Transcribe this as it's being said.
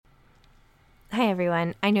Hi,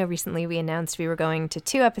 everyone. I know recently we announced we were going to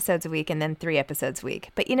 2 episodes a week and then 3 episodes a week.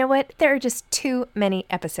 But you know what? There are just too many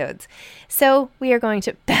episodes. So we are going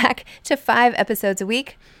back to 5 episodes a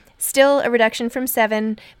week. Still a reduction from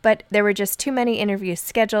 7, but there were just too many interviews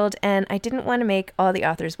scheduled, and I didn't want to make all the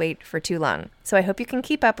authors wait for too long. So I hope you can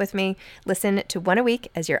keep up with me. Listen to 1 a week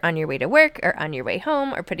as you're on your way to work or on your way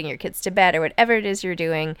home or putting your kids to bed or whatever it is you're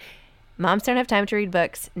doing. Moms Don't Have Time to Read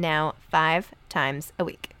Books, now 5 times a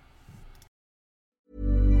week.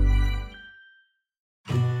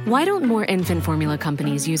 Why don't more infant formula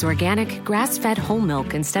companies use organic, grass-fed whole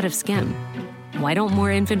milk instead of skim? Why don't more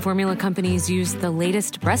infant formula companies use the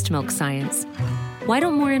latest breast milk science? Why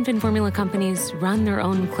don't more infant formula companies run their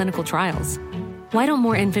own clinical trials? Why don't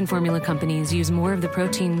more infant formula companies use more of the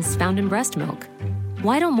proteins found in breast milk?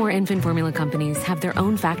 Why don't more infant formula companies have their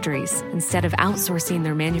own factories instead of outsourcing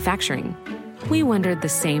their manufacturing? We wondered the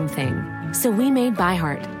same thing. So we made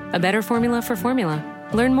ByHeart, a better formula for formula.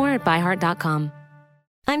 Learn more at byheart.com.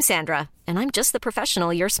 I'm Sandra, and I'm just the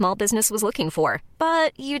professional your small business was looking for.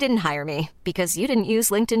 But you didn't hire me because you didn't use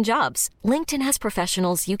LinkedIn Jobs. LinkedIn has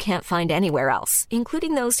professionals you can't find anywhere else,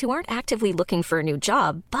 including those who aren't actively looking for a new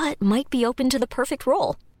job, but might be open to the perfect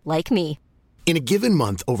role, like me. In a given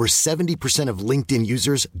month, over 70% of LinkedIn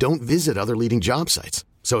users don't visit other leading job sites.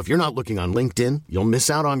 So if you're not looking on LinkedIn, you'll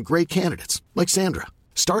miss out on great candidates like Sandra.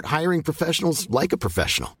 Start hiring professionals like a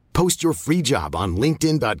professional. Post your free job on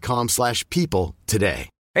linkedin.com/people today.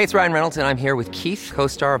 Hey, it's Ryan Reynolds, and I'm here with Keith,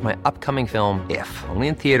 co-star of my upcoming film, If, only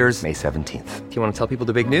in theaters May 17th. Do you want to tell people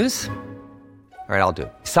the big news? All right, I'll do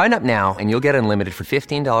it. Sign up now and you'll get unlimited for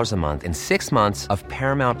 $15 a month and 6 months of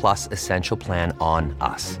Paramount Plus Essential Plan on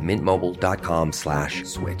us.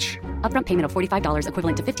 Mintmobile.com/switch. Upfront payment of $45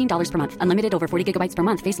 equivalent to $15 per month. Unlimited over 40 gigabytes per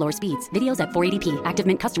month. Face lower speeds. Videos at 480p. Active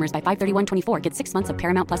Mint customers by 531.24 get 6 months of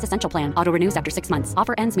Paramount Plus Essential Plan. Auto renews after 6 months.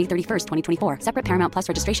 Offer ends May 31st, 2024. Separate Paramount Plus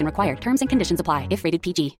registration required. Terms and conditions apply if rated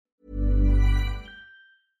PG.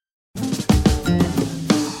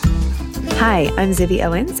 Hi, I'm Zibby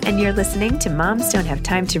Owens, and you're listening to Moms Don't Have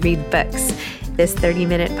Time to Read Books. This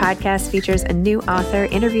 30-minute podcast features a new author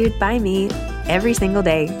interviewed by me every single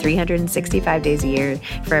day, 365 days a year,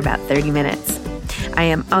 for about 30 minutes. I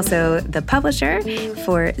am also the publisher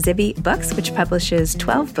for Zibby Books, which publishes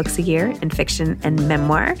 12 books a year in fiction and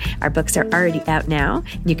memoir. Our books are already out now.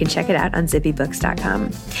 You can check it out on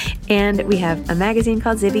zibbybooks.com. And we have a magazine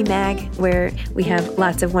called Zibby Mag, where we have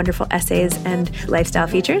lots of wonderful essays and lifestyle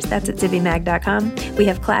features. That's at zibbymag.com. We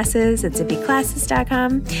have classes at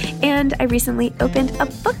zibbyclasses.com. And I recently opened a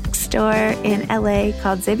bookstore in LA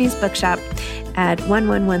called Zibby's Bookshop at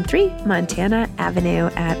 1113 Montana Avenue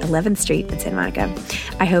at 11th Street in Santa Monica.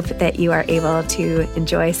 I hope that you are able to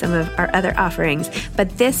enjoy some of our other offerings.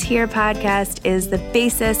 But this here podcast is the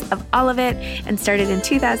basis of all of it and started in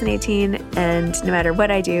 2018. And no matter what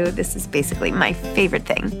I do, this is basically my favorite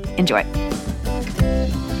thing. Enjoy.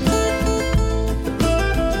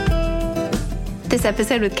 This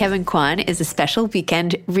episode with Kevin Kwan is a special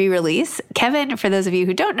weekend re-release. Kevin, for those of you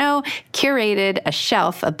who don't know, curated a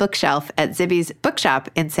bookshelf at Zibby's Bookshop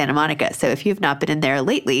in Santa Monica. So if you've not been in there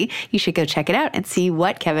lately, you should go check it out and see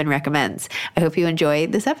what Kevin recommends. I hope you enjoy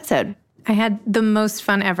this episode. I had the most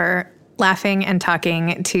fun ever laughing and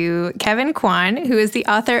talking to Kevin Kwan, who is the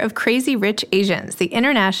author of Crazy Rich Asians, the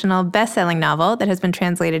international best-selling novel that has been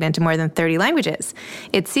translated into more than 30 languages.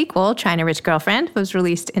 Its sequel, China Rich Girlfriend, was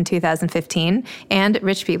released in 2015, and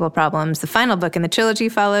Rich People Problems, the final book in the trilogy,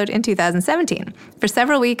 followed in 2017. For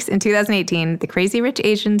several weeks in 2018, the Crazy Rich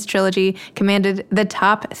Asians trilogy commanded the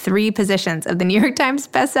top 3 positions of the New York Times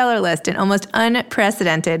bestseller list, an almost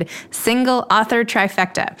unprecedented single-author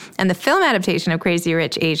trifecta. And the film adaptation of Crazy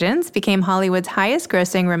Rich Asians became Hollywood's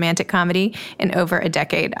highest-grossing romantic comedy in over a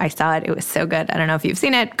decade. I saw it. It was so good. I don't know if you've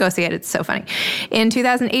seen it. Go see it. It's so funny. In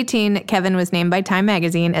 2018, Kevin was named by Time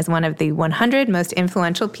magazine as one of the 100 most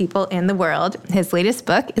influential people in the world. His latest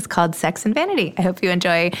book is called Sex and Vanity. I hope you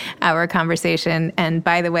enjoy our conversation. And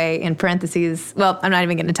by the way, in parentheses, well, I'm not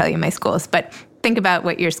even going to tell you my schools, but think about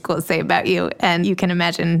what your schools say about you, and you can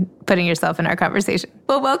imagine putting yourself in our conversation.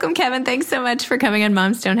 Well, welcome, Kevin. Thanks so much for coming on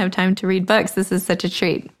Moms Don't Have Time to Read Books. This is such a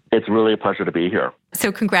treat. It's really a pleasure to be here.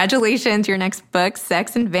 So congratulations. Your next book,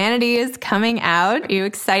 Sex and Vanity, is coming out. Are you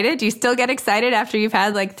excited? Do you still get excited after you've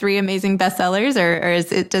had like 3 amazing bestsellers, or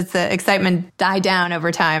does the excitement die down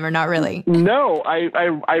over time, or not really? No,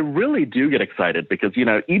 I really do get excited because, you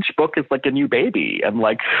know, each book is like a new baby. And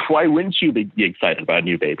like, why wouldn't you be excited about a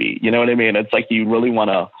new baby? You know what I mean? It's like you really want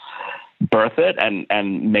to birth it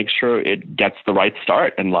and make sure it gets the right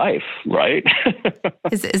start in life, right?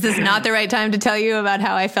 Is this not the right time to tell you about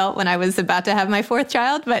how I felt when I was about to have my fourth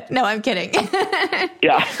child? But no, I'm kidding.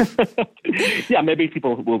 Yeah. Yeah, maybe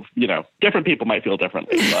people will, different people might feel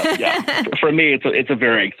differently. But yeah, for me, it's a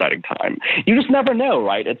very exciting time. You just never know,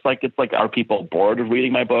 right? It's like, are people bored of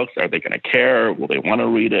reading my books? Are they going to care? Will they want to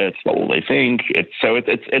read it? What will they think?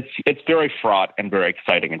 It's very fraught and very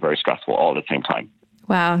exciting and very stressful all at the same time.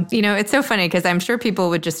 Wow. It's so funny because I'm sure people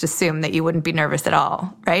would just assume that you wouldn't be nervous at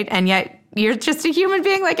all, right? And yet you're just a human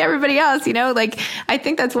being like everybody else, I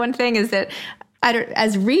think that's one thing is that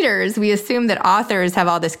as readers, we assume that authors have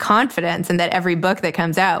all this confidence and that every book that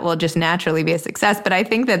comes out will just naturally be a success. But I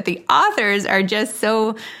think that the authors are just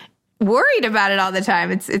so worried about it all the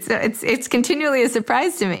time. It's continually a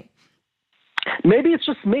surprise to me. Maybe it's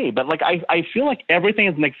just me, but I feel like everything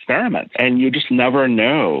is an experiment and you just never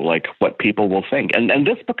know what people will think. And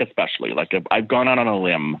this book especially, I've gone out on a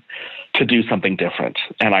limb to do something different.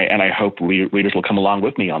 And I hope readers will come along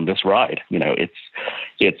with me on this ride.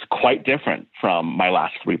 It's quite different from my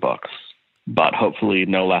last 3 books, but hopefully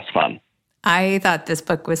no less fun. I thought this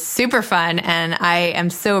book was super fun, and I am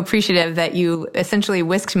so appreciative that you essentially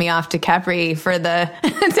whisked me off to Capri for the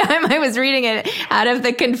time I was reading it out of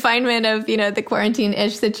the confinement of, the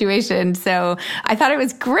quarantine-ish situation. So I thought it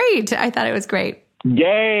was great.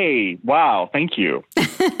 Yay. Wow. Thank you.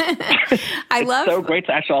 It's so great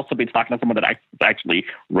to actually also be talking to someone that actually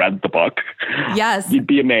read the book. Yes. You'd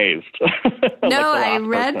be amazed. No, I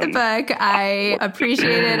read the book. I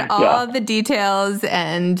appreciated all the details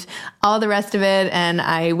and all the rest of it. And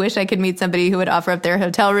I wish I could meet somebody who would offer up their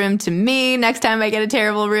hotel room to me next time I get a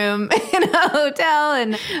terrible room in a hotel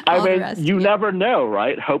and all the rest. You never know,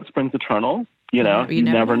 right? Hope springs eternal. You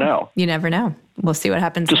never know. You never know. We'll see what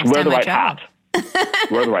happens Just next wear time the I right travel. hat.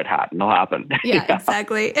 Wear the right hat and it'll happen. Yeah,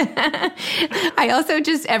 exactly. I also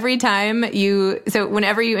just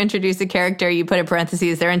whenever you introduce a character, you put in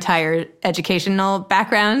parentheses their entire educational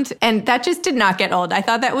background. And that just did not get old. I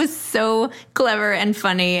thought that was so clever and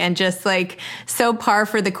funny and just so par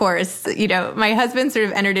for the course. My husband sort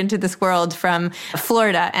of entered into this world from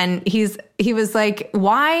Florida, and he was like,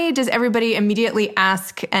 why does everybody immediately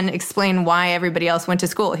ask and explain why everybody else went to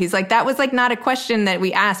school? He's like, that was not a question that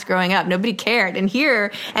we asked growing up. Nobody cared. And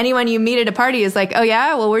here, anyone you meet at a party is like, oh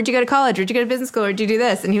yeah, well, where'd you go to college? Where'd you go to business school? Where'd you do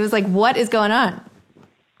this? And he was like, what is going on?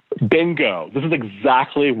 Bingo. This is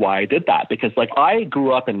exactly why I did that. Because I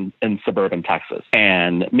grew up in suburban Texas,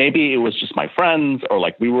 and maybe it was just my friends or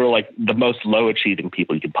we were the most low achieving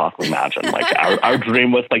people you could possibly imagine. Our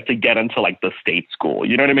dream was to get into the state school.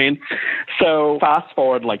 You know what I mean? So fast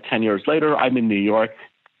forward 10 years later, I'm in New York,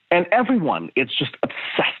 and everyone is just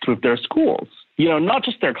obsessed with their schools. Not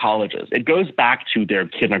just their colleges. It goes back to their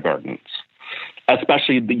kindergartens.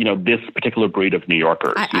 Especially, this particular breed of New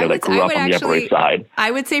Yorkers, that grew up on the Upper East Side. I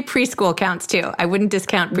would say preschool counts too. I wouldn't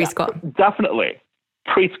discount preschool. Yeah, definitely.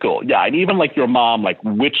 Preschool. Yeah. And even your mom,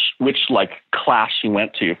 which class she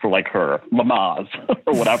went to for her Lamaze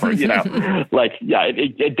or whatever,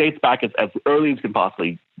 it dates back as early as you can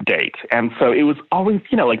possibly date. And so it was always,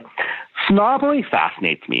 snobbery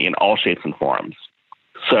fascinates me in all shapes and forms.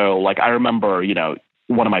 So I remember,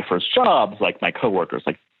 one of my first jobs, my coworkers,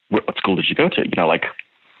 what school did you go to?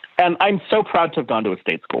 And I'm so proud to have gone to a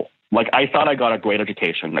state school. I thought I got a great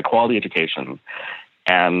education, a quality education.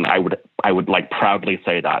 And I would proudly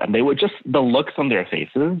say that. And they would just, the looks on their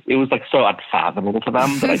faces, it was so unfathomable to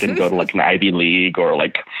them that I didn't go to an Ivy League or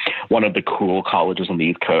one of the cool colleges on the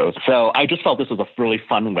East Coast. So I just felt this was a really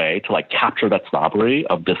fun way to capture that snobbery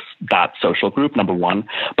of that social group, number one.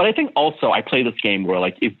 But I think also I play this game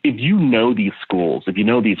where if you know these schools, if you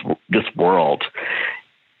know this world,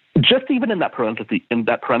 just even in that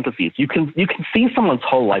parentheses, you can see someone's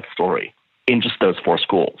whole life story in just those 4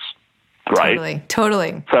 schools. Right?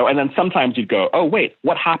 Totally. So, and then sometimes you'd go, oh, wait,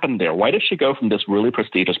 what happened there? Why did she go from this really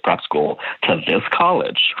prestigious prep school to this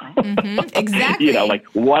college? Mm-hmm. Exactly.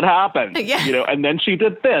 What happened? Yeah. And then she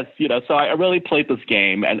did this, so I really played this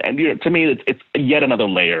game. And to me, it's yet another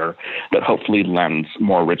layer that hopefully lends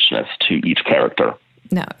more richness to each character.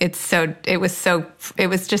 No, it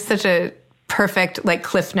was just such a perfect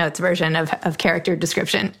Cliff Notes version of character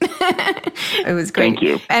description. It was great. Thank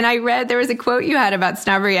you. And I read there was a quote you had about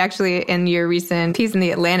snobbery actually in your recent piece in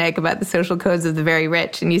The Atlantic about the social codes of the very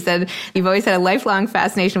rich. And you said you've always had a lifelong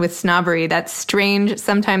fascination with snobbery, that strange,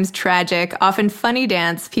 sometimes tragic, often funny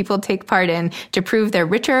dance people take part in to prove they're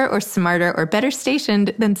richer or smarter or better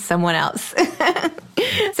stationed than someone else.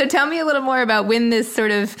 So tell me a little more about when this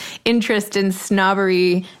sort of interest in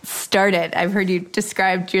snobbery started. I've heard you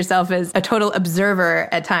described yourself as a total observer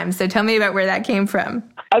at times. So tell me about where that came from.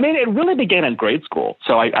 I mean, it really began in grade school.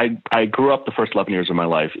 So I grew up the first 11 years of my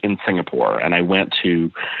life in Singapore, and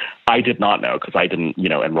I did not know because I didn't,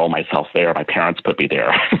 enroll myself there. My parents put me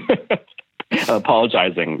there.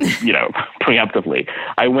 Apologizing, preemptively.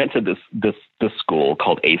 I went to this school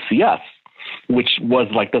called ACS, which was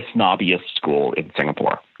like the snobbiest school in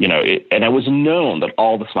Singapore, and it was known that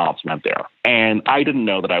all the snobs went there. And I didn't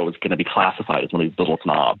know that I was going to be classified as one of these little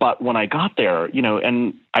snobs. But when I got there,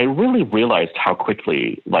 and I really realized how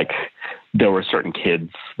quickly, like, there were certain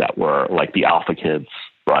kids that were like the alpha kids,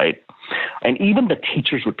 right? And even the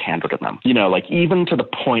teachers would pander to them, like even to the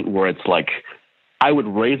point where it's like, I would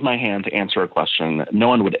raise my hand to answer a question. No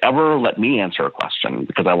one would ever let me answer a question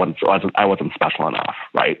because I wasn't special enough,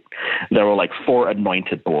 right? There were like 4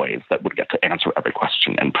 anointed boys that would get to answer every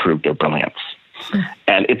question and prove their brilliance.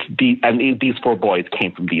 And these 4 boys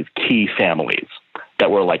came from these key families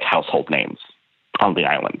that were like household names on the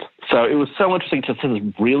island. So it was so interesting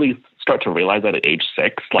to really start to realize that at age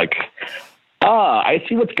 6, like, I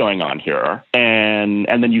see what's going on here. And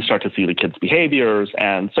then you start to see the kids' behaviors.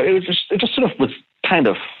 And so it just sort of was kind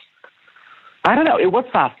of, I don't know, it was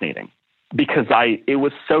fascinating because it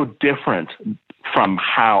was so different from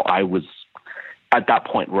how I was at that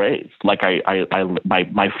point raised. Like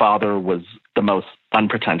my father was the most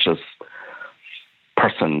unpretentious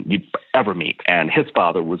person you'd ever meet. And his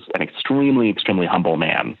father was an extremely, extremely humble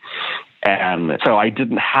man. And so I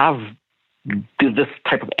didn't have this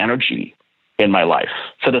type of energy in my life.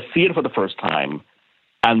 So to see it for the first time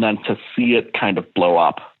and then to see it kind of blow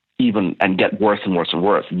up even and get worse and worse and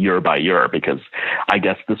worse year by year, because I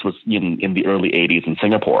guess this was in the early 80s in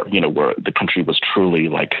Singapore, where the country was truly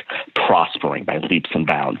like prospering by leaps and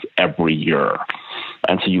bounds every year.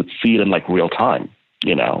 And so you would see it in like real time,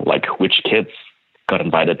 like which kids got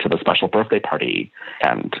invited to the special birthday party.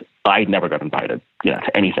 And I never got invited,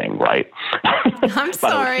 to anything, right? I'm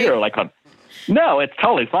sorry. No, it's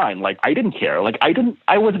totally fine. Like, I didn't care. Like, I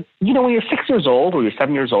was, when you're 6 years old or you're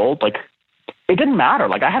 7 years old, like, it didn't matter.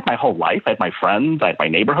 Like, I had my whole life. I had my friends. I had my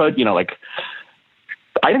neighborhood, like,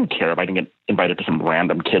 I didn't care if I didn't get invited to some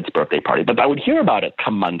random kid's birthday party. But I would hear about it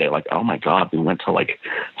come Monday, like, oh, my God, we went to, like,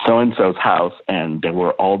 so-and-so's house, and there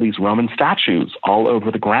were all these Roman statues all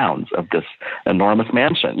over the grounds of this enormous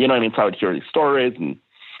mansion. You know what I mean? So I would hear these stories, and,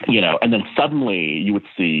 and then suddenly you would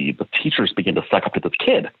see the teachers begin to suck up to this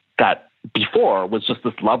kid that before was just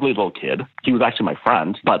this lovely little kid. He was actually my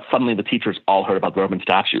friend, but suddenly the teachers all heard about Roman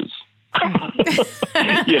statues, on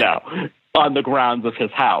the grounds of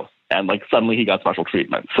his house. And like suddenly he got special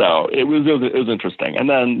treatment. So it was interesting. And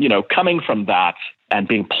then, coming from that and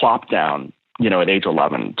being plopped down, at age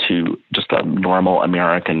 11 to just a normal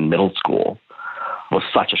American middle school was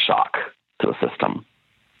such a shock to the system.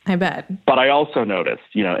 I bet. But I also noticed,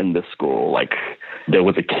 in this school, like there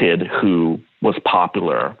was a kid who was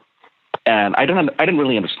popular. And I didn't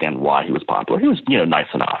really understand why he was popular. He was,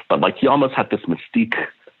 nice enough, but like he almost had this mystique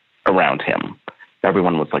around him.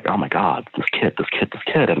 Everyone was like, oh my God, this kid.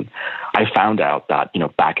 And I found out that,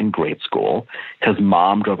 back in grade school, his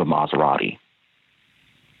mom drove a Maserati.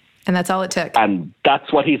 And that's all it took. And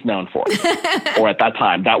that's what he's known for. Or at that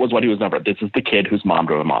time, that was what he was known for. This is the kid whose mom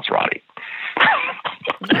drove a Maserati.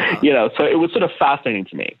 So it was sort of fascinating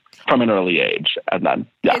to me from an early age. And then,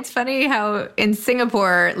 yeah. It's funny how in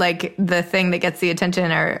Singapore, like the thing that gets the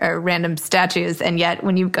attention are random statues. And yet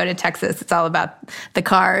when you go to Texas, it's all about the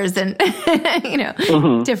cars and,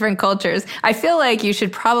 different cultures. I feel like you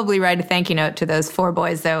should probably write a thank you note to those 4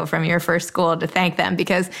 boys, though, from your first school to thank them,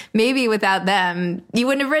 because maybe without them, you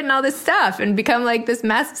wouldn't have written all this stuff and become like this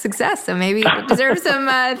massive success. So maybe you deserve some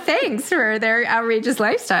thanks for their outrageous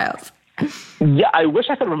lifestyles. Yeah, I wish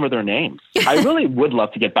I could remember their names. I really would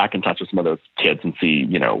love to get back in touch with some of those kids and see,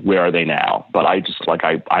 where are they now? But I just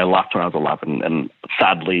I left when I was 11, and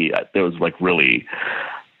sadly, there was really,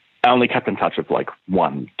 I only kept in touch with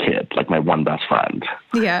one kid, my one best friend.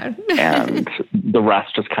 Yeah. And the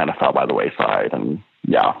rest just kind of fell by the wayside, and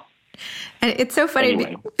yeah. And it's so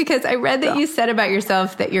funny because I read that you said about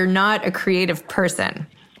yourself that you're not a creative person.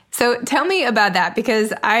 So tell me about that,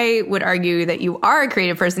 because I would argue that you are a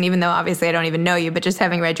creative person, even though obviously I don't even know you, but just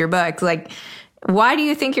having read your book, why do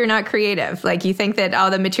you think you're not creative? You think that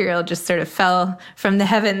all the material just sort of fell from the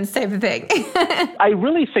heavens type of thing? I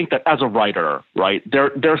really think that as a writer, right,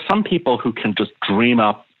 there are some people who can just dream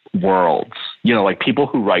up worlds, people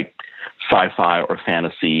who write sci-fi or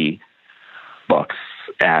fantasy books.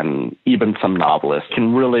 And even some novelists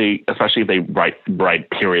can really, especially if they write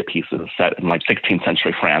period pieces set in 16th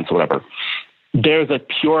century France or whatever, there's a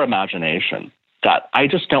pure imagination that I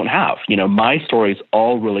just don't have. My stories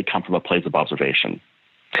all really come from a place of observation.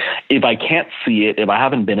 If I can't see it, if I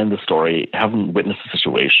haven't been in the story, haven't witnessed the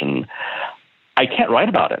situation, I can't write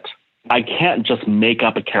about it. I can't just make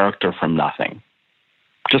up a character from nothing.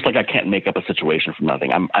 Just like I can't make up a situation from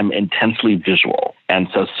nothing. I'm intensely visual. And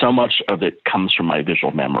so much of it comes from my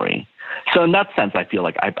visual memory. So in that sense, I feel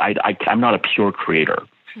like I'm not a pure creator.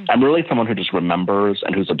 I'm really someone who just remembers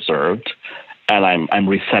and who's observed, and I'm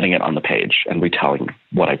resetting it on the page and retelling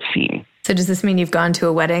what I've seen. So does this mean you've gone to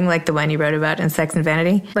a wedding like the one you wrote about in Sex and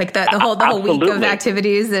Vanity? Like the whole week of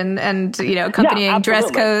activities and accompanying dress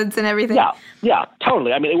codes and everything? Yeah,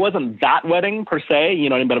 totally. I mean, it wasn't that wedding per se,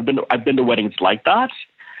 but I've been to weddings like that.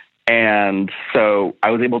 And so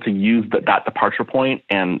I was able to use that departure point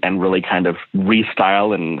and really kind of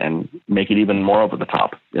restyle and make it even more over the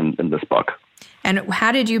top in this book. And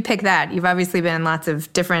how did you pick that? You've obviously been in lots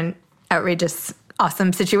of different outrageous,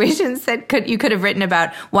 awesome situations that you could have written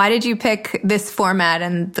about. Why did you pick this format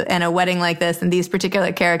and a wedding like this and these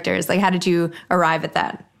particular characters? Like, how did you arrive at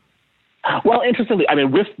that? Well, interestingly, I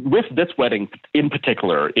mean, with this wedding in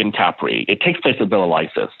particular in Capri, it takes place at Villa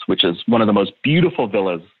Lysis, which is one of the most beautiful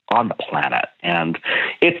villas on the planet. And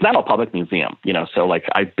it's now a public museum, so like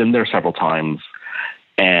I've been there several times.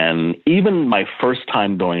 And even my first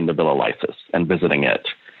time going to Villa Lysis and visiting it,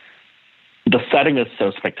 the setting is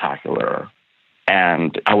so spectacular.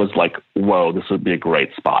 And I was like, whoa, this would be a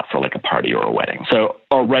great spot for like a party or a wedding. So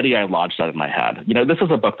already I lodged that in my head. This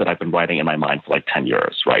is a book that I've been writing in my mind for like 10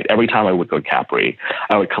 years, right? Every time I would go to Capri,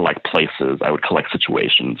 I would collect places, I would collect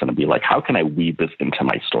situations, and I'd be like, how can I weave this into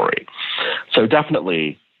my story? So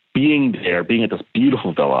definitely being there, being at this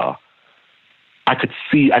beautiful villa, I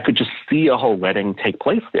could just see a whole wedding take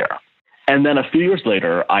place there. And then a few years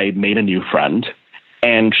later, I made a new friend,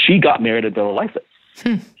 and she got married at Villa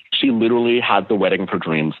Lysis. She literally had the wedding of her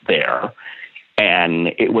dreams there, and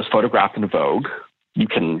it was photographed in Vogue. You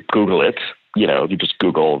can Google it. You just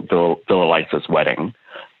Google Villa Lysis wedding.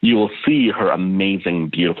 You will see her amazing,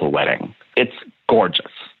 beautiful wedding. It's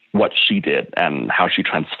gorgeous what she did and how she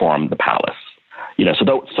transformed the palace.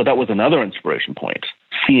 So that was another inspiration point.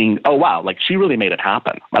 Seeing, oh wow, like she really made it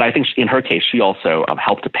happen. And I think in her case, she also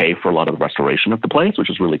helped to pay for a lot of the restoration of the place, which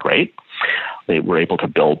is really great. They were able to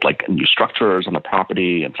build like new structures on the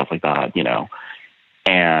property and stuff like that,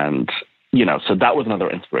 And, so that was another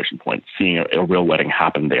inspiration point, seeing a real wedding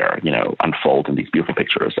happen there, unfold in these beautiful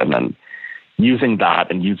pictures. And then using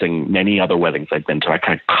that and using many other weddings I've been to, I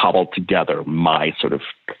kind of cobbled together my sort of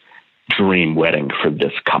dream wedding for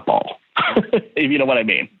this couple. If you know what I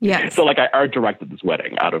mean. Yes. So like I art directed this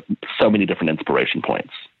wedding out of so many different inspiration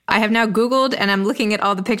points. I have now Googled and I'm looking at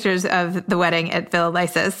all the pictures of the wedding at Villa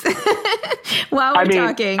Lysis. While we're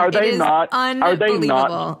talking, are they not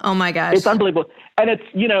unbelievable. Oh my gosh. It's unbelievable. And it's,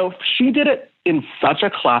 she did it in such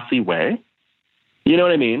a classy way. You know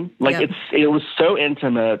what I mean? Like it was so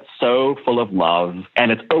intimate, so full of love,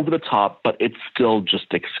 and it's over the top, but it's still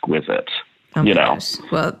just exquisite. Oh my gosh.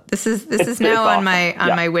 Well, this is now on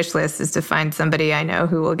awesome. my wish list, is to find somebody I know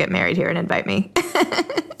who will get married here and invite me.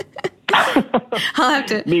 I'll have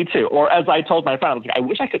to. Me too. Or as I told my friend, I was like, I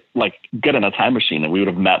wish I could like get in a time machine and we would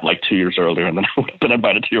have met like 2 years earlier, and then I would have been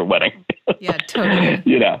invited to your wedding. Yeah, totally.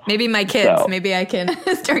 Maybe my kids. So. Maybe I can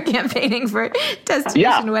start campaigning for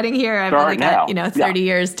destination wedding here. I've only got 30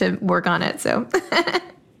 years to work on it. So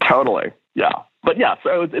totally. Yeah. But yeah,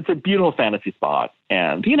 so it's a beautiful fantasy spot.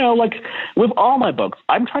 And, like with all my books,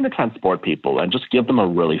 I'm trying to transport people and just give them a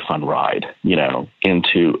really fun ride,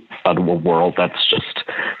 into a world that's just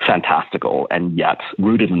fantastical and yet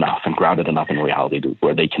rooted enough and grounded enough in reality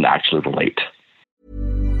where they can actually relate.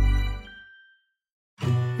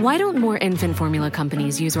 Why don't more infant formula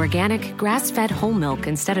companies use organic, grass-fed whole milk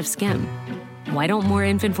instead of skim? Why don't more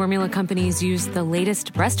infant formula companies use the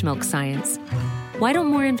latest breast milk science? Why don't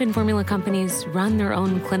more infant formula companies run their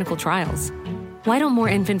own clinical trials? Why don't more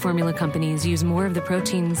infant formula companies use more of the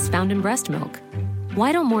proteins found in breast milk?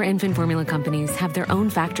 Why don't more infant formula companies have their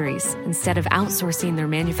own factories instead of outsourcing their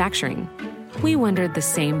manufacturing? We wondered the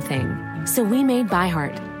same thing. So we made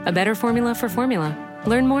ByHeart, a better formula for formula.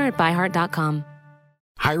 Learn more at byheart.com.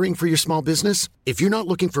 Hiring for your small business? If you're not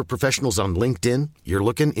looking for professionals on LinkedIn, you're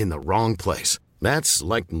looking in the wrong place. That's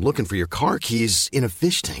like looking for your car keys in a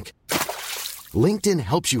fish tank. LinkedIn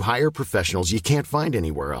helps you hire professionals you can't find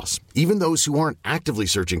anywhere else, even those who aren't actively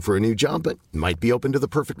searching for a new job but might be open to the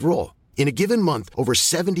perfect role. In a given month, over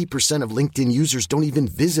 70% of LinkedIn users don't even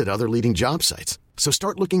visit other leading job sites. So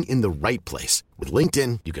start looking in the right place. With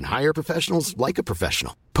LinkedIn, you can hire professionals like a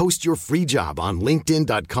professional. Post your free job on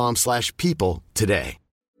linkedin.com/people today.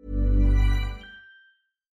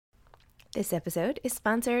 This episode is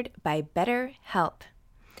sponsored by BetterHelp.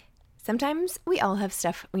 Sometimes we all have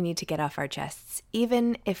stuff we need to get off our chests.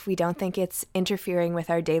 Even if we don't think it's interfering with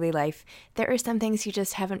our daily life, there are some things you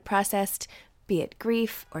just haven't processed, be it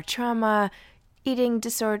grief or trauma, eating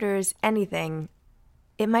disorders, anything.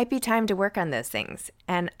 It might be time to work on those things,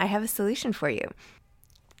 and I have a solution for you.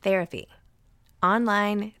 Therapy.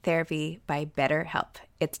 Online therapy by BetterHelp.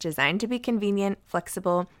 It's designed to be convenient,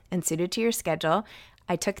 flexible, and suited to your schedule.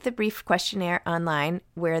 I took the brief questionnaire online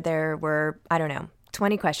where there were,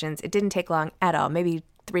 20 questions. It didn't take long at all, maybe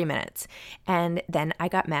 3 minutes. And then I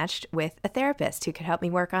got matched with a therapist who could help me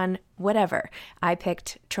work on whatever. I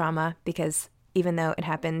picked trauma because even though it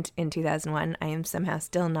happened in 2001, I am somehow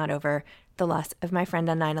still not over the loss of my friend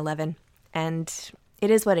on 9/11. And it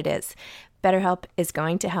is what it is. BetterHelp is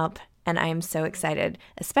going to help. And I am so excited,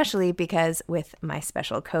 especially because with my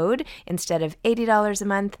special code, instead of $80 a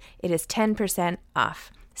month, it is 10%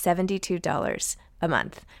 off, $72 a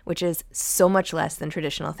month, which is so much less than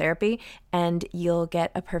traditional therapy. And you'll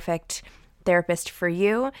get a perfect therapist for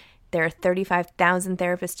you. There are 35,000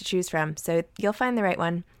 therapists to choose from, so you'll find the right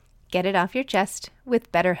one. Get it off your chest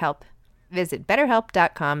with BetterHelp. Visit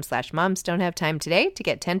betterhelp.com/momsdon'thavetime today to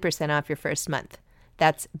get 10% off your first month.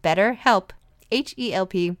 That's BetterHelp,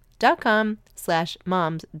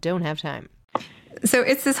 HELP.com/momsdon'thavetime. So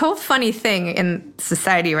it's this whole funny thing in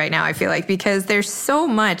society right now, I feel like, because there's so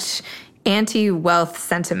much anti-wealth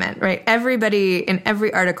sentiment, right? Everybody in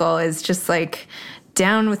every article is just like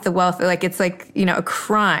down with the wealth. Like it's like, a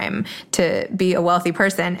crime to be a wealthy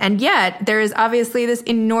person. And yet there is obviously this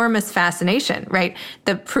enormous fascination, right?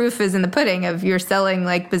 The proof is in the pudding of you're selling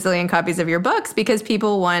like bazillion copies of your books because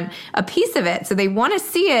people want a piece of it. So they want to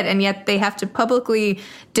see it, and yet they have to publicly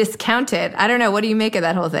discount it. I don't know. What do you make of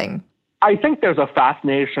that whole thing? I think there's a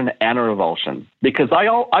fascination and a revulsion because I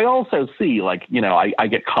also see I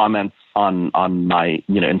get comments on my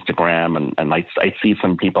Instagram and I see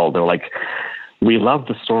some people, they're like, we love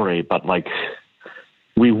the story, but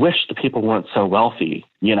we wish the people weren't so wealthy,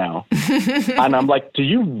 And I'm like, do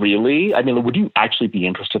you really? I mean, would you actually be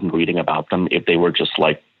interested in reading about them if they were just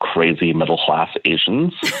like crazy middle-class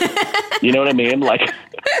Asians? You know what I mean?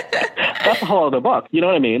 That's a whole other book. You know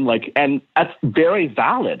what I mean? And that's very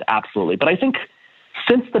valid, absolutely. But I think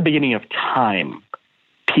since the beginning of time,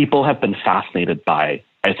 people have been fascinated by,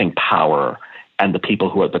 I think, power and the people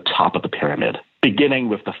who are at the top of the pyramid, beginning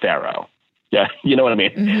with the pharaoh. Yeah, you know what I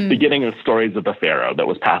mean? Mm-hmm. Beginning of stories of the pharaoh that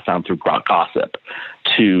was passed down through gossip,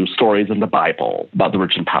 to stories in the Bible about the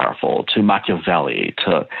rich and powerful, to Machiavelli,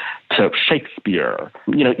 to Shakespeare.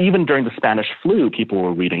 Even during the Spanish flu, people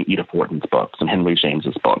were reading Edith Wharton's books and Henry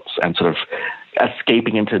James's books and sort of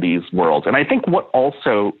escaping into these worlds. And I think what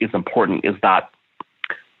also is important is that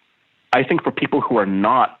I think for people who are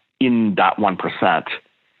not in that 1%,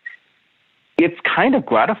 it's kind of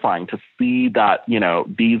gratifying to see that,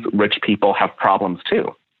 these rich people have problems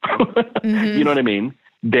too. Mm-hmm. You know what I mean?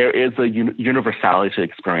 There is a universality to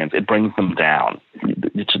experience. It brings them down,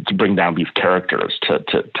 to bring down these characters, to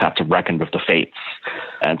have to reckon with the fates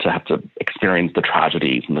and to have to experience the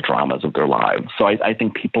tragedies and the dramas of their lives. So I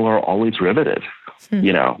think people are always riveted,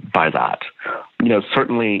 by that.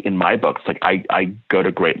 Certainly in my books, I go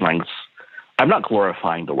to great lengths. I'm not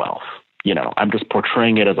glorifying the wealth, I'm just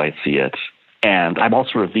portraying it as I see it. And I'm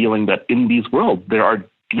also revealing that in these worlds, there are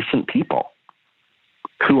decent people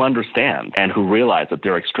who understand and who realize that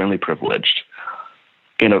they're extremely privileged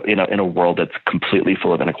in a world that's completely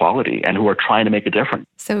full of inequality and who are trying to make a difference.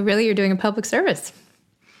 So really, you're doing a public service.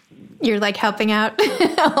 You're helping out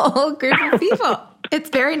a whole group of people.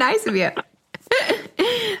 It's very nice of you.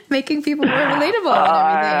 Making people more relatable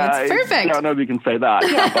and everything. It's perfect. I don't know if you can say that.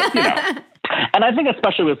 Yeah, but, And I think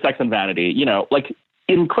especially with Sex and Vanity,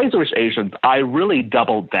 in Crazy Rich Asians, I really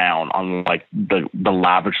doubled down on the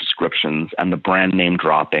lavish descriptions and the brand name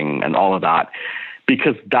dropping and all of that,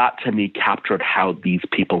 because that to me captured how these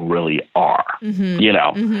people really are. Mm-hmm.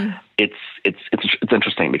 Mm-hmm. It's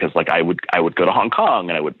interesting because I would go to Hong Kong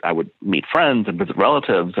and I would meet friends and visit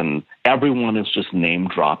relatives, and everyone is just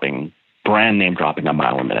brand name dropping a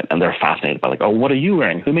mile a minute, and they're fascinated by oh, what are you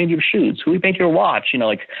wearing? Who made your shoes? Who made your watch?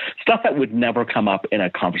 Stuff that would never come up in a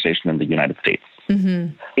conversation in the United States.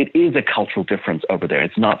 Mm-hmm. It is a cultural difference over there.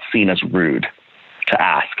 It's not seen as rude to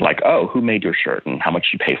ask oh, who made your shirt and how much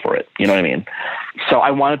you pay for it? You know what I mean? So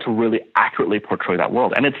I wanted to really accurately portray that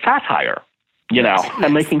world, and it's satire.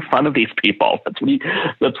 And making fun of these people.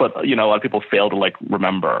 That's what a lot of people fail to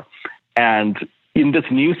remember. And in this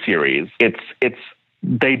new series, it's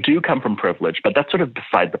they do come from privilege, but that's sort of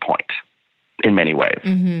beside the point in many ways.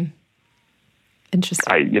 Mm-hmm.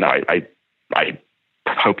 Interesting. I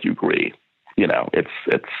hope you agree.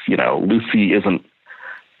 Lucy isn't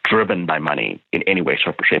driven by money in any way,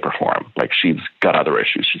 shape, or form. Like, she's got other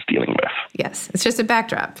issues she's dealing with. Yes. It's just a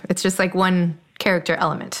backdrop. It's just like one character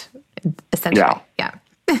element, essentially. Yeah.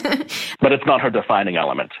 But it's not her defining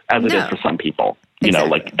element, as it is for some people. You know,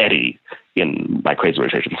 like Eddie in my Crazy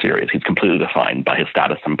Rich Asians series, he's completely defined by his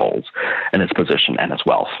status symbols and his position and his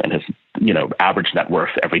wealth and his, you know, average net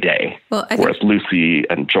worth every day. Well, whereas Lucy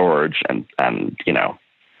and George and you know,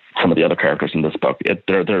 some of the other characters in this book,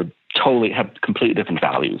 they're totally have completely different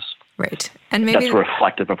values. Right. And maybe that's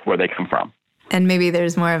reflective of where they come from. And maybe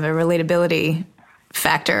there's more of a relatability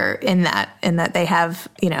factor in that they have,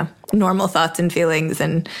 you know, normal thoughts and feelings,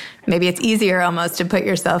 and maybe it's easier almost to put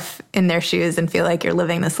yourself in their shoes and feel like you're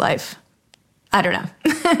living this life. I don't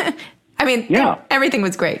know. I mean, everything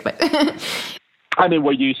was great, but I mean,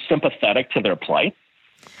 were you sympathetic to their plight?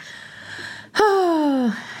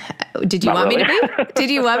 Did you want me to be? Did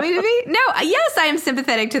you want me to be? No, yes, I am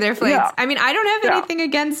sympathetic to their plights. Yeah. I mean, I don't have anything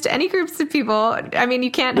against any groups of people. I mean,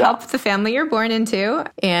 you can't help the family you're born into,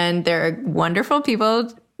 and they're wonderful people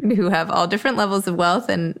who have all different levels of wealth,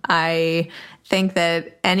 and I think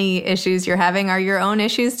that any issues you're having are your own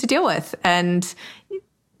issues to deal with. And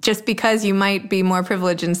just because you might be more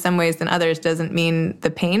privileged in some ways than others doesn't mean the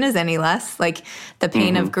pain is any less. Like the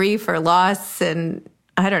pain of grief or loss, and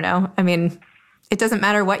I don't know. I mean, it doesn't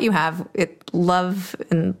matter what you have. Love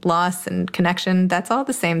and loss and connection, that's all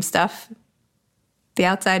the same stuff. The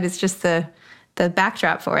outside is just the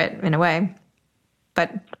backdrop for it in a way.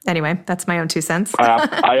 But anyway, that's my own 2 cents.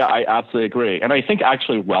 I absolutely agree. And I think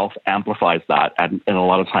actually wealth amplifies that and a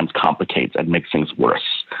lot of times complicates and makes things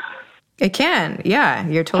worse. It can. Yeah,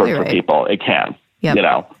 you're totally right. For people, it can. Yep. You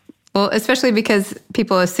know. Well, especially because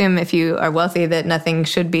people assume if you are wealthy that nothing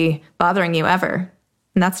should be bothering you ever.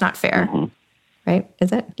 And that's not fair. Mm-hmm. Right?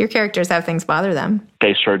 Is it? Your characters have things bother them.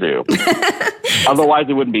 They sure do. Otherwise,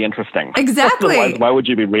 it wouldn't be interesting. Exactly. Otherwise, why would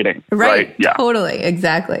you be reading? Right. Yeah. Totally.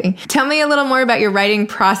 Exactly. Tell me a little more about your writing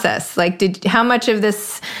process. Like, how much of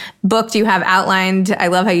this book do you have outlined? I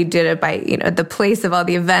love how you did it by, you know, the place of all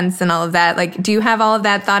the events and all of that. Like, do you have all of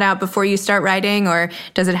that thought out before you start writing, or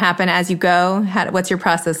does it happen as you go? What's your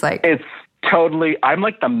process like? It's totally. I'm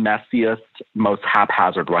like the messiest, most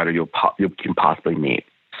haphazard writer you can possibly meet.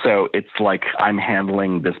 So it's like I'm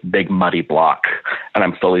handling this big muddy block and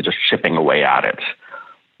I'm slowly just chipping away at it,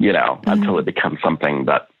 you know, until it becomes something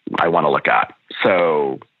that I want to look at.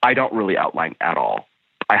 So I don't really outline at all.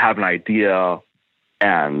 I have an idea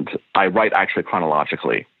and I write actually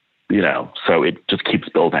chronologically, you know, so it just keeps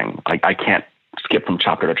building. I can't skip from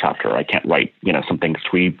chapter to chapter. I can't write, you know, something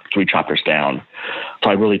three chapters down. So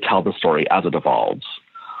I really tell the story as it evolves.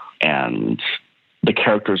 And the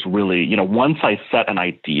characters really, you know, once I set an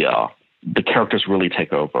idea, the characters really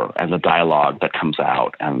take over, and the dialogue that comes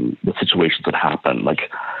out and the situations that happen.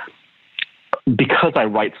 Like, because I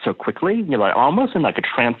write so quickly, you know, I'm almost in like a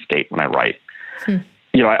trance state when I write. You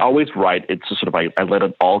know, I always write, it's just sort of, I let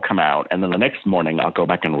it all come out, and then the next morning I'll go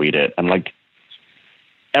back and read it. And like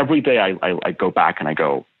every day I go back and I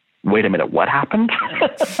go, wait a minute, what happened?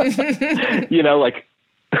 You know, like,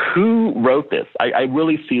 who wrote this? I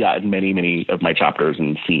really see that in many, many of my chapters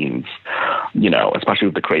and scenes, you know, especially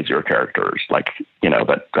with the crazier characters, like, you know,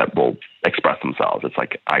 that will express themselves. It's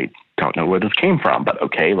like, I don't know where this came from, but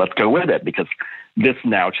okay, let's go with it because this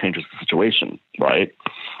now changes the situation, right?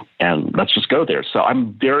 And let's just go there. So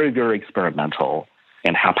I'm very, very experimental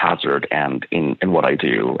and haphazard and in what I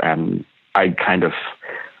do. And I can't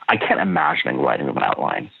imagine writing with an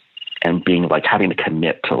outline and being like having to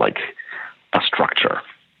commit to like a structure.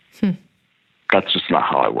 That's just not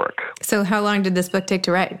how I work. So how long did this book take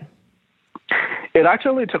to write? It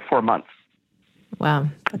actually took 4 months. Wow.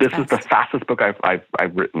 This is the fastest book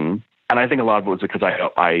I've written. And I think a lot of it was because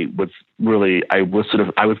I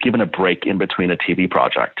was given a break in between a TV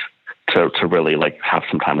project to really like have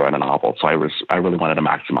some time to write a novel. So I really wanted to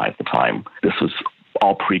maximize the time. This was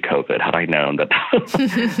all pre-COVID. Had I known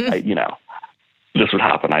that, you know, this would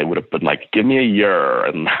happen, I would have been like, give me a year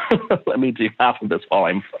and let me do half of this while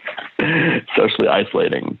I'm socially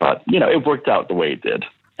isolating. But, you know, it worked out the way it did.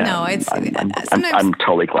 And no, I'm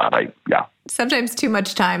totally glad Sometimes too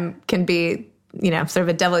much time can be, you know, sort of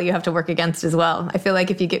a devil you have to work against as well. I feel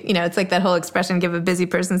like if you get, you know, it's like that whole expression, give a busy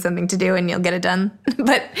person something to do and you'll get it done.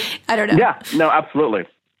 But I don't know. Yeah, no, absolutely.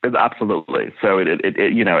 Absolutely. So it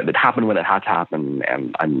you know, it happened when it had to happen.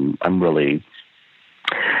 And I'm really,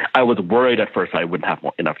 I was worried at first I wouldn't have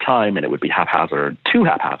enough time and it would be too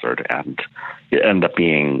haphazard, and it ended up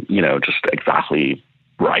being, you know, just exactly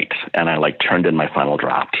right. And I like turned in my final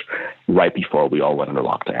draft right before we all went into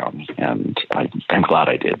lockdown, and I'm glad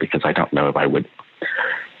I did, because I don't know if I would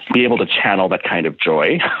be able to channel that kind of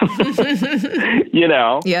joy,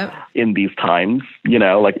 in these times,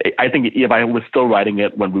 like I think if I was still writing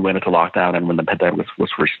it when we went into lockdown and when the pandemic was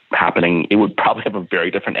happening, it would probably have a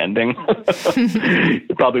very different ending.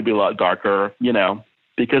 It'd probably be a lot darker,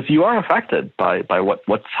 because you are affected by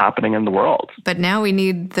what's happening in the world. But now we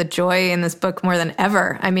need the joy in this book more than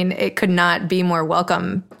ever. I mean, it could not be more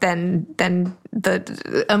welcome than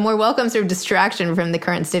a more welcome sort of distraction from the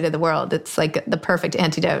current state of the world. It's like the perfect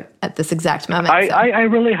antidote at this exact moment. I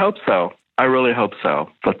really hope so. I really hope so.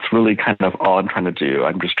 That's really kind of all I'm trying to do.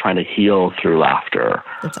 I'm just trying to heal through laughter.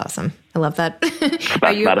 That's awesome. I love that. Best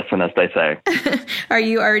medicine, as they say. Are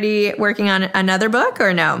you already working on another book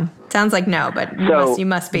or no? Sounds like no, but you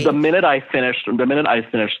must be. The minute I finished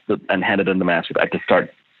and handed in the manuscript, I could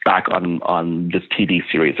start back on this TV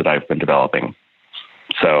series that I've been developing.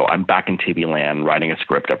 So I'm back in TV land, writing a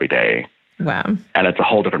script every day. Wow. And it's a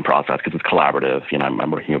whole different process because it's collaborative. I'm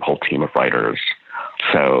working with a whole team of writers.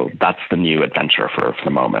 So that's the new adventure for the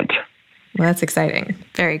moment. Well, that's exciting.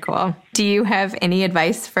 Very cool. Do you have any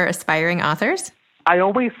advice for aspiring authors? I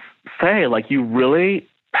always say, you really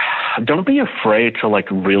don't be afraid to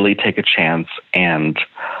really take a chance and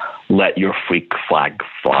let your freak flag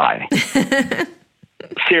fly.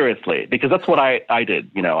 Seriously, because that's what I did.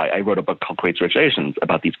 I wrote a book called Crazy Rich Asians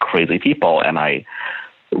about these crazy people, and I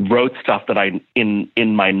wrote stuff that I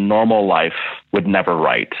in my normal life would never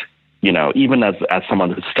write. Even as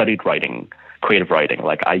someone who studied writing, creative writing,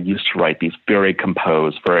 I used to write these very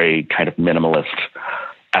composed, very kind of minimalist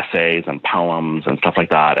essays and poems and stuff like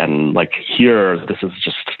that. And here, this is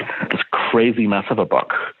just this crazy mess of a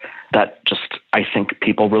book that just, I think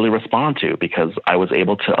people really respond to, because I was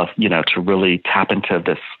able to, to really tap into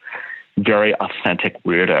this very authentic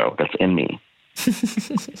weirdo that's in me.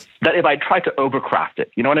 That if I tried to overcraft it,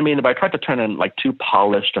 you know what I mean? If I tried to turn in too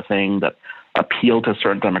polished a thing that appealed to a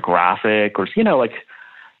certain demographic, or,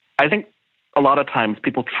 I think a lot of times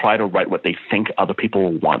people try to write what they think other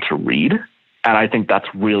people want to read. And I think that's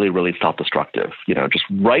really, really self-destructive. Just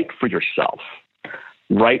write for yourself.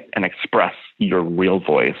 Write and express your real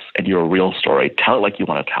voice and your real story. Tell it like you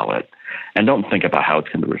want to tell it. And don't think about how it's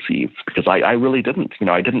going to be received, because I really didn't.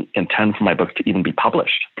 I didn't intend for my books to even be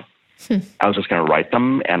published. I was just going to write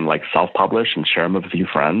them and self-publish and share them with a few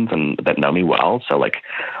friends and that know me well. So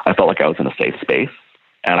I felt like I was in a safe space,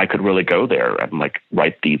 and I could really go there and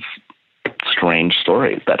write these strange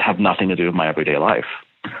stories that have nothing to do with my everyday life.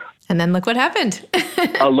 And then look what happened.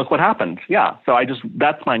 Look what happened. Yeah. So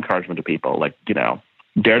that's my encouragement to people.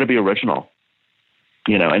 Dare to be original,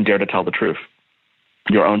 and dare to tell the truth,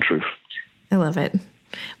 your own truth. I love it.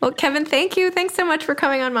 Well, Kevin, thank you. Thanks so much for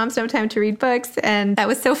coming on Moms Don't Have Time to Read Books. And that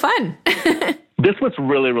was so fun. This was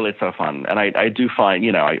really, really so fun. And I do find,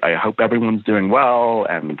 I hope everyone's doing well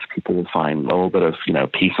and people will find a little bit of,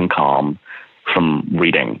 peace and calm from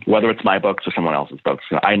reading, whether it's my books or someone else's books.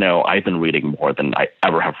 I know I've been reading more than I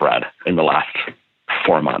ever have read in the last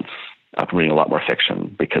 4 months. I've been reading a lot more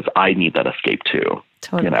fiction because I need that escape too.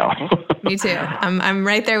 Totally. Me too. I'm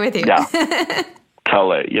right there with you. Yeah.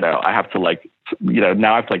 Totally. I have to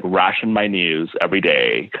now I have to ration my news every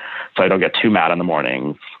day so I don't get too mad in the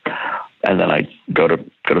mornings. And then I go to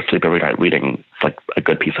sleep every night reading a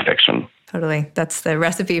good piece of fiction. Totally. That's the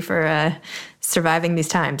recipe for surviving these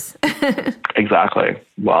times. Exactly.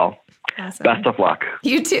 Well, awesome. Best of luck.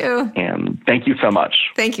 You too. And thank you so much.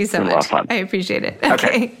 Thank you so much. It's been a lot of fun. I appreciate it.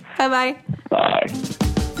 Okay. Bye-bye. Bye.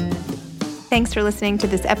 Thanks for listening to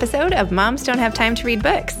this episode of Moms Don't Have Time to Read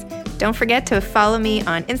Books. Don't forget to follow me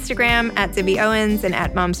on Instagram at Zibby Owens and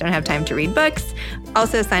at Moms Don't Have Time to Read Books.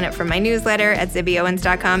 Also sign up for my newsletter at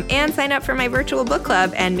zibbyowens.com and sign up for my virtual book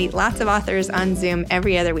club and meet lots of authors on Zoom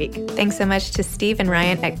every other week. Thanks so much to Steve and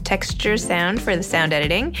Ryan at Texture Sound for the sound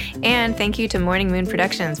editing. And thank you to Morning Moon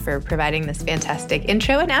Productions for providing this fantastic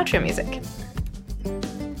intro and outro music.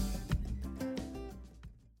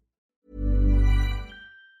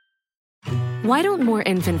 Why don't more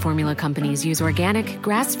infant formula companies use organic,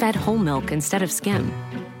 grass-fed whole milk instead of skim?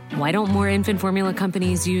 Why don't more infant formula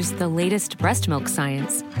companies use the latest breast milk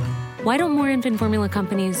science? Why don't more infant formula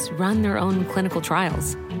companies run their own clinical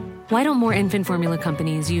trials? Why don't more infant formula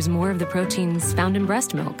companies use more of the proteins found in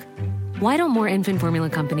breast milk? Why don't more infant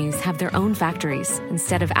formula companies have their own factories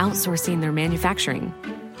instead of outsourcing their manufacturing?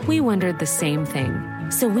 We wondered the same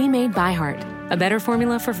thing. So we made ByHeart, a better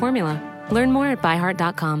formula for formula. Learn more at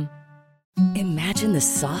byheart.com. Imagine the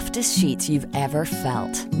softest sheets you've ever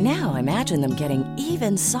felt. Now imagine them getting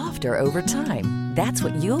even softer over time. That's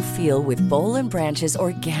what you'll feel with Boll & Branch's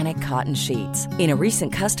organic cotton sheets. In a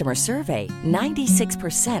recent customer survey,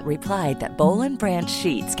 96% replied that Boll & Branch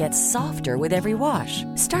sheets get softer with every wash.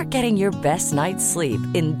 Start getting your best night's sleep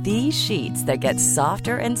in these sheets that get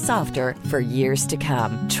softer and softer for years to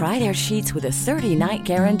come. Try their sheets with a 30-night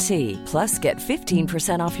guarantee. Plus, get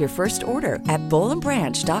 15% off your first order at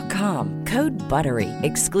bollandbranch.com. Code BUTTERY.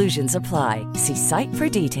 Exclusions apply. See site for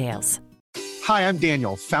details. Hi, I'm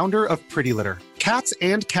Daniel, founder of Pretty Litter. Cats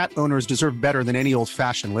and cat owners deserve better than any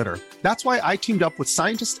old-fashioned litter. That's why I teamed up with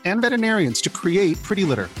scientists and veterinarians to create Pretty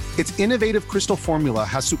Litter. Its innovative crystal formula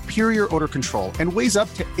has superior odor control and weighs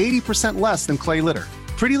up to 80% less than clay litter.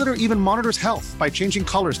 Pretty Litter even monitors health by changing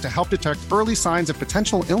colors to help detect early signs of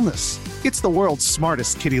potential illness. It's the world's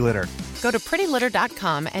smartest kitty litter. Go to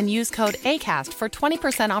prettylitter.com and use code ACAST for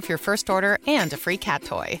 20% off your first order and a free cat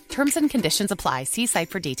toy. Terms and conditions apply. See site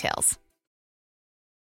for details.